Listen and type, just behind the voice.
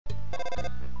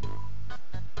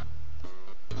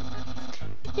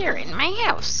You're in my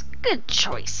house. Good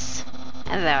choice.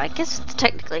 Although I guess it's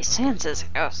technically Sansa's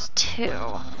house,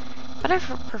 too. But I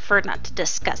prefer not to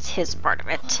discuss his part of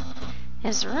it.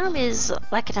 His room is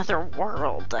like another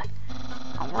world.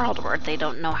 A world where they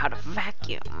don't know how to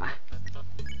vacuum.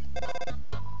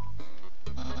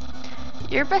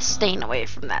 You're best staying away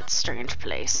from that strange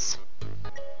place.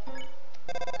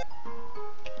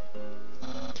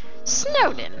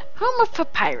 Snowdin, home of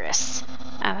Papyrus.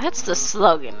 That's the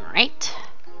slogan, right?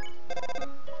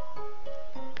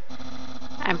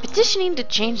 I'm petitioning to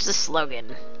change the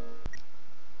slogan.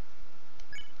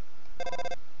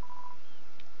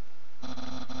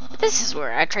 This is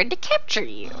where I tried to capture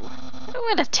you.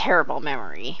 What a terrible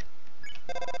memory.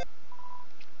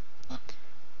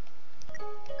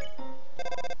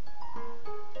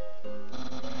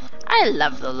 I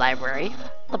love the library.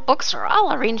 The books are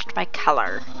all arranged by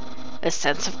color. A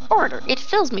sense of order. It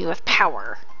fills me with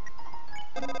power.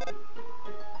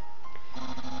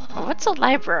 What's a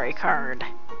library card?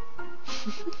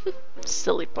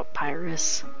 Silly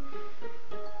Papyrus.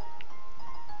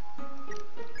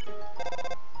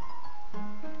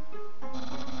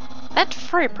 That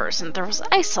furry person throws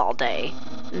ice all day.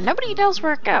 Nobody knows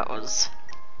where it goes.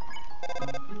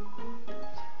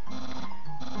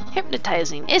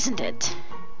 Hypnotizing, isn't it?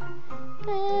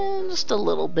 Just a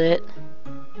little bit.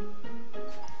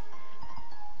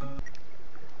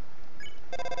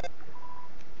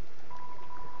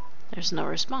 There's no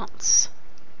response.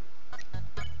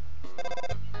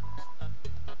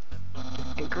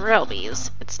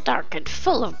 Grillby's. It's dark and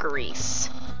full of grease.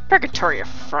 Purgatory of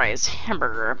fries,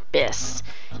 hamburger abyss.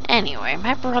 Anyway,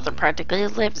 my brother practically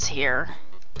lives here.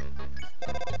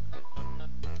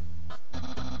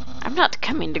 I'm not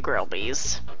coming to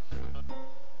Grillby's.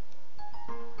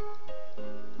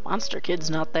 Monster Kid's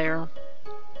not there.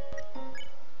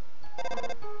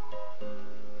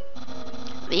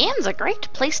 The inn's a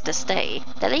great place to stay.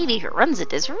 The lady who runs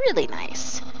it is really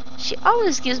nice. She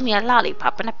always gives me a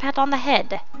lollipop and a pat on the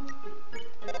head.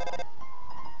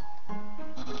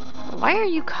 Why are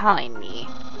you calling me?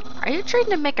 Are you trying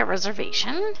to make a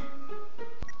reservation?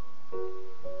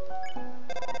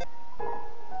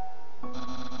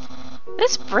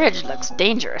 This bridge looks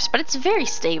dangerous, but it's very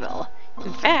stable.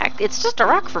 In fact, it's just a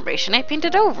rock formation I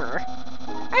painted over.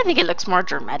 I think it looks more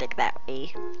dramatic that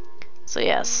way. So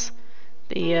yes,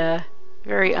 the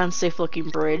very unsafe looking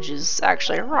bridge is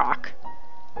actually a rock.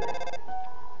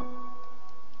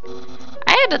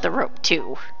 I added the rope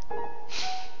too.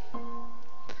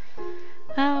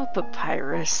 Oh,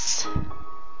 Papyrus.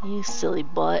 You silly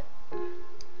butt.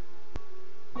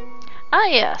 Ah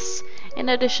yes, in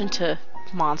addition to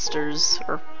monsters,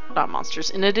 or not monsters,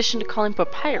 in addition to calling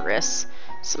Papyrus,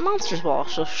 some monsters will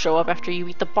also show up after you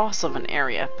beat the boss of an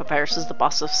area. Papyrus is the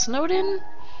boss of Snowdin,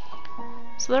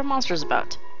 so there are monsters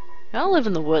about. We all live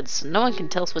in the woods, so no one can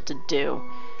tell us what to do.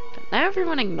 But now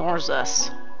everyone ignores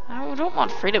us. I don't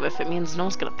want freedom if it means no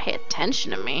one's gonna pay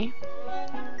attention to me.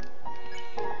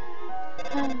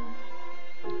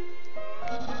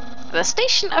 The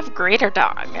station of Greater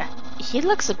Dog. He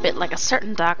looks a bit like a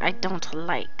certain dog I don't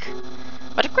like.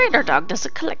 But a Greater Dog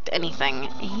doesn't collect anything.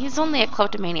 He's only a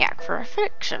kleptomaniac for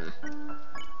affection.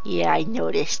 Yeah, I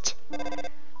noticed.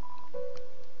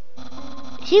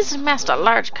 He's amassed a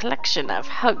large collection of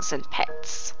hugs and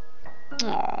pets.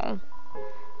 Aww.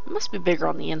 It must be bigger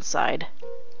on the inside.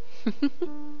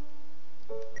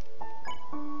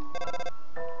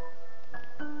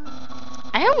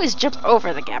 I always jump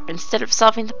over the gap instead of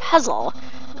solving the puzzle.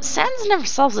 Sans never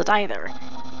solves it either.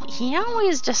 He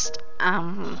always just,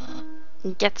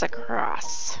 gets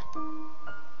across.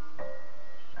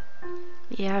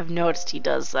 Yeah, I've noticed he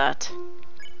does that.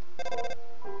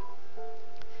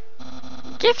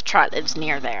 Gift Trot lives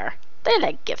near there. They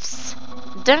like gifts.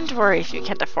 Don't worry if you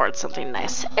can't afford something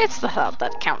nice. It's the thought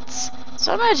that counts.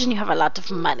 So imagine you have a lot of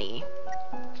money.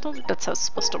 I don't think that's how it's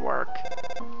supposed to work.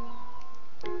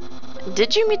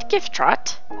 Did you meet Gift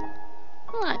Trot?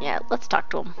 Not yet. Let's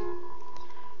talk to him.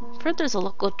 I've heard there's a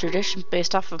local tradition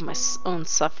based off of my own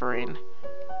suffering.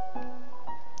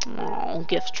 Oh,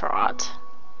 Gift Trot.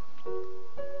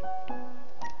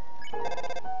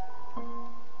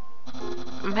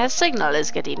 My signal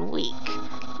is getting weak.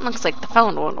 Looks like the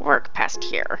phone won't work past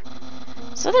here.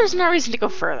 So there's no reason to go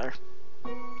further.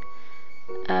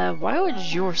 Why would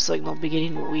your signal be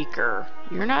getting weaker?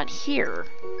 You're not here.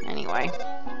 Anyway.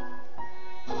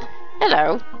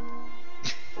 Hello.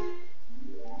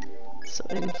 So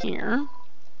in here.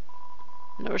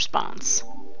 No response.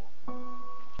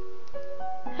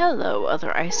 Hello,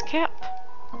 other ice cap.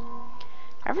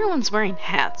 Everyone's wearing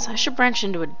hats. I should branch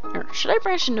into a... Or should I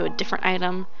branch into a different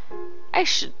item? I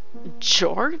should...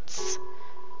 Jorts?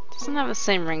 Doesn't have the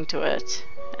same ring to it.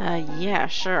 Yeah,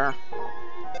 sure.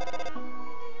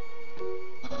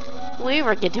 We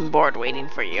were getting bored waiting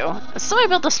for you, so I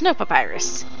built a snow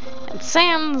papyrus. And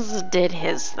Sans did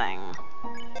his thing.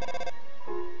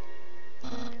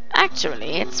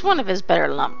 Actually, it's one of his better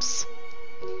lumps.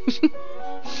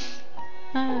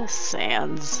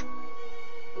 Sans.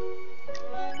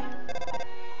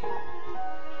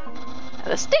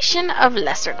 The station of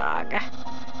Lesser Dog.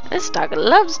 This dog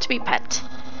loves to be pet.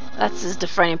 That's his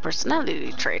defining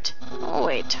personality trait. Oh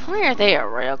wait, why are they a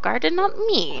royal guard and not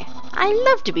me? I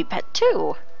love to be pet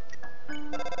too.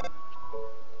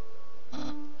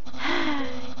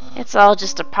 It's all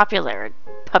just a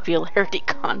popularity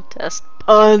contest.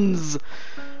 Puns!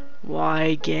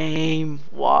 Why, game?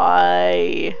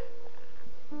 Why?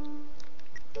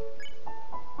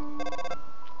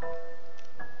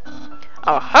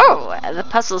 Oh ho! The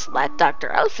puzzles that Dr.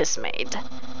 Elphys made.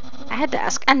 I had to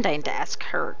ask Undyne to ask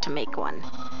her to make one.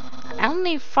 I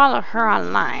only follow her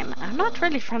online. I'm not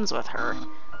really friends with her.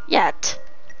 Yet.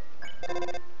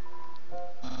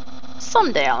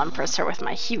 Someday I'll impress her with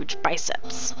my huge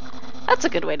biceps. That's a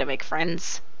good way to make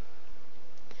friends.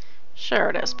 Sure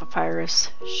it is, Papyrus.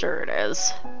 Sure it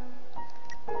is.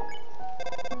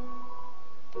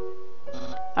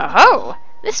 Oh ho!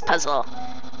 This puzzle!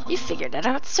 You figured it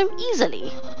out so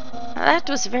easily. That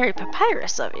was very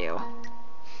Papyrus of you.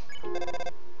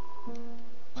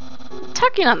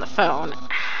 Talking on the phone,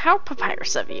 how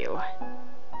Papyrus of you.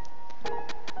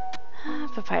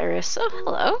 Papyrus, oh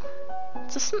hello.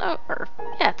 It's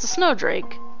a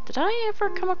snowdrake. Did I ever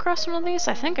come across one of these?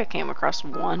 I think I came across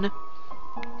one.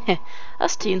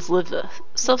 Us teens live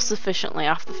self-sufficiently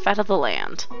off the fat of the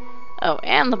land. Oh,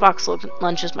 and the box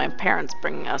lunches my parents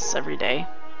bring us every day.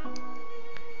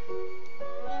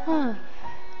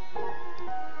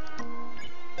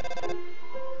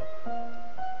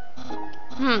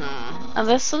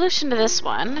 The solution to this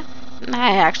one...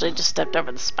 I actually just stepped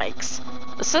over the spikes.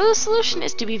 So the solution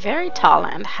is to be very tall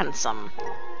and handsome.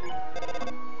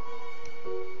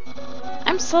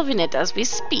 I'm solving it as we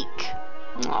speak.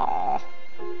 Aww.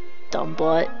 Dumb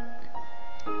butt.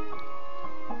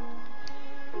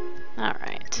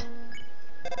 Alright.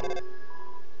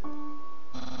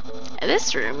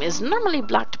 This room is normally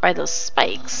blocked by those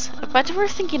spikes, but we're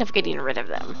thinking of getting rid of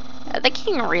them. The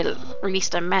king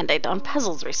released a mandate on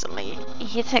puzzles recently.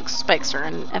 He thinks spikes are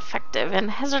ineffective and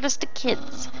hazardous to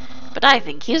kids, but I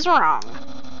think he's wrong.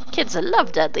 Kids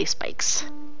love deadly spikes.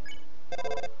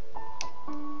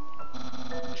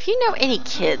 If you know any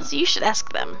kids, you should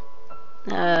ask them.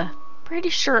 Pretty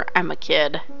sure I'm a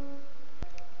kid.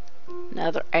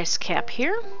 Another ice cap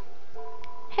here.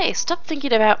 Hey, stop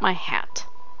thinking about my hat.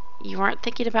 You aren't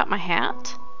thinking about my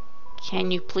hat? Can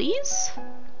you please?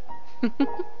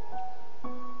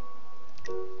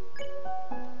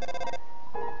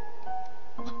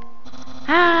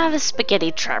 The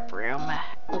spaghetti trap room.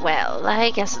 Well,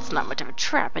 I guess it's not much of a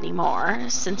trap anymore,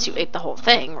 since you ate the whole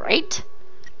thing, right?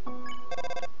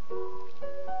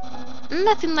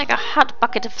 Nothing like a hot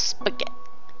bucket of spaghetti.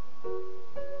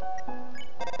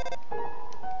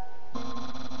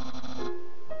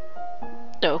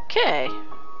 Okay.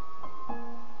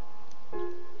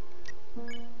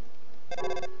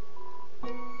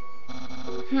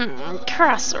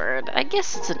 Crossword. I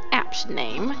guess it's an apt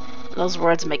name. Those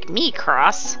words make me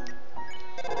cross.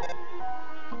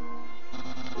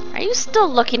 Are you still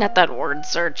looking at that word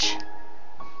search?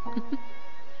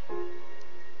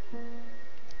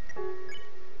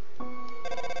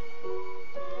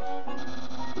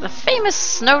 The famous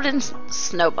Snowdin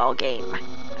snowball game.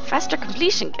 Faster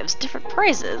completion gives different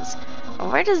prizes.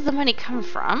 Where does the money come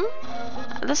from?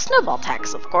 The snowball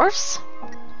tax, of course.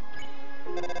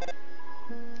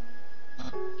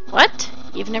 What?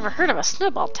 You've never heard of a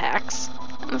snowball tax?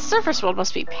 The surface world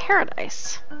must be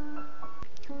paradise.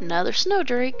 Another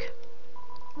snowdrake.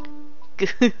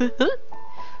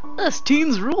 Us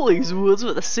teens rule these woods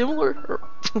with a similar...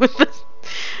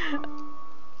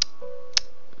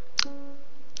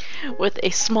 with a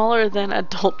smaller than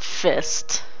adult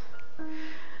fist.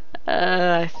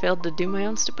 I failed to do my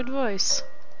own stupid voice.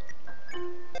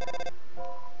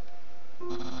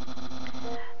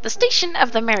 The station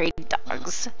of the married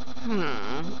dogs.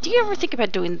 Do you ever think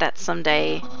about doing that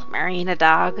someday? Marrying a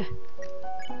dog?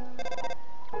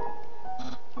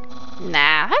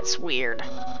 Nah, that's weird.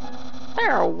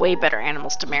 There are way better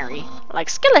animals to marry, like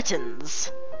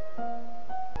skeletons.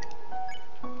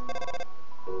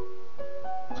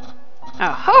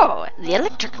 Oh ho! The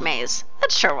electric maze.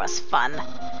 That sure was fun.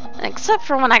 Except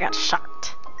for when I got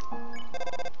shocked.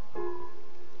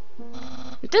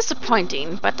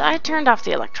 Disappointing, but I turned off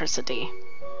the electricity.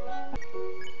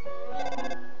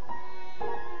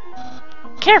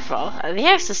 Careful, the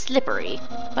ice is slippery,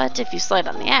 but if you slide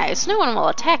on the ice, no one will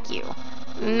attack you.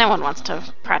 No one wants to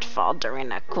pratfall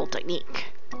during a cool technique.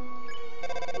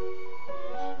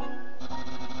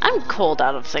 I'm cold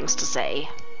out of things to say.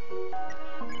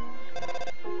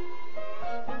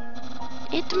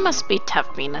 It must be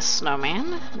tough being a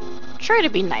snowman. Try to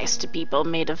be nice to people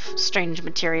made of strange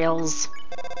materials.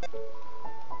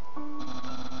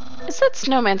 Is that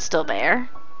snowman still there?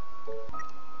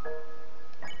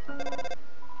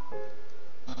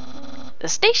 The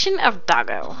station of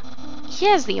Doggo. He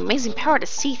has the amazing power to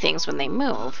see things when they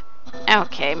move.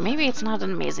 Okay, maybe it's not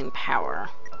an amazing power.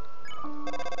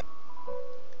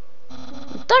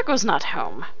 Doggo's not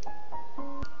home.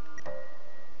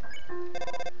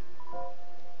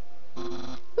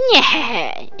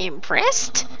 Yeah,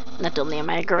 impressed? Not only am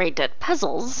I great at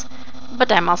puzzles,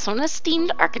 but I'm also an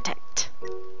esteemed architect.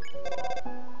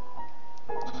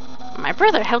 My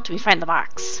brother helped me find the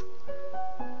box.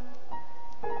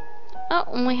 Oh,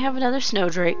 and we have another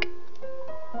snowdrake.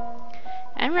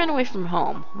 I ran away from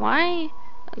home. Why?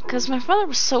 Because my father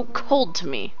was so cold to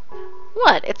me.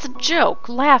 What? It's a joke.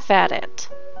 Laugh at it.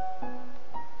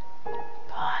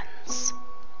 Puns.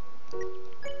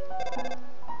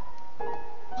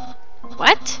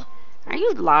 What? Are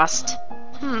you lost?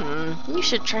 You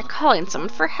should try calling someone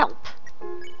for help.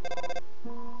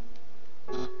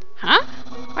 Huh?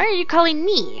 Why are you calling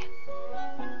me?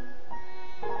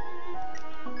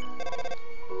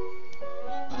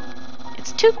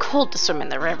 It's too cold to swim in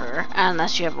the river,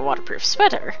 unless you have a waterproof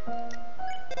sweater.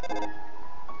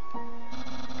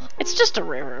 It's just a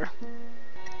river.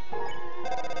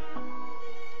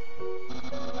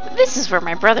 This is where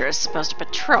my brother is supposed to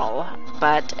patrol,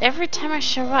 but every time I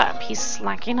show up, he's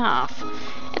slacking off.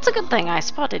 It's a good thing I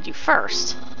spotted you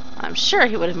first. I'm sure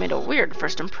he would have made a weird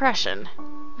first impression.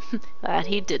 That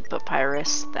he did,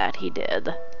 Papyrus. That he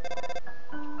did.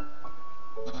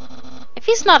 If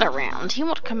he's not around, he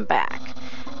won't come back.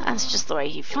 That's just the way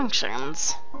he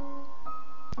functions.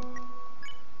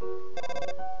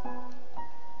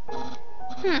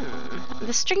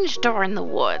 The strange door in the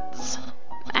woods.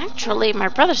 Actually, my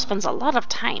brother spends a lot of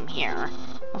time here.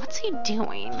 What's he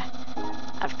doing?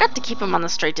 I've got to keep him on the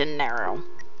straight and narrow.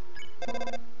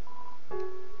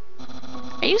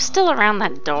 Are you still around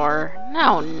that door?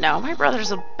 No, my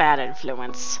brother's a bad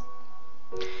influence.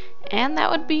 And that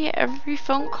would be every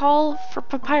phone call for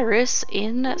Papyrus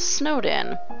in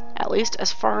Snowdin. At least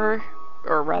as far,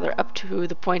 or rather up to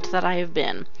the point that I have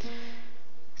been.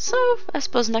 So, I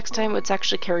suppose next time it's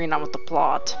actually carrying on with the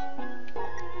plot.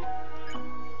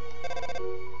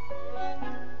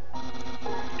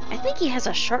 I think he has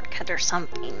a shortcut or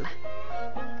something.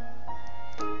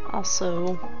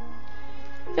 Also,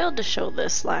 failed to show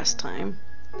this last time.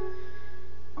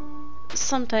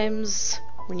 Sometimes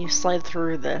when you slide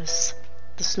through this,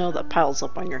 the snow that piles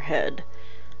up on your head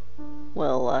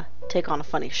will take on a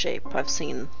funny shape. I've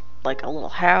seen like a little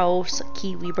house, a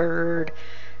kiwi bird.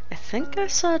 I think I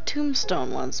saw a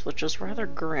tombstone once, which was rather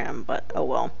grim, but oh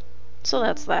well. So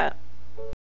that's that.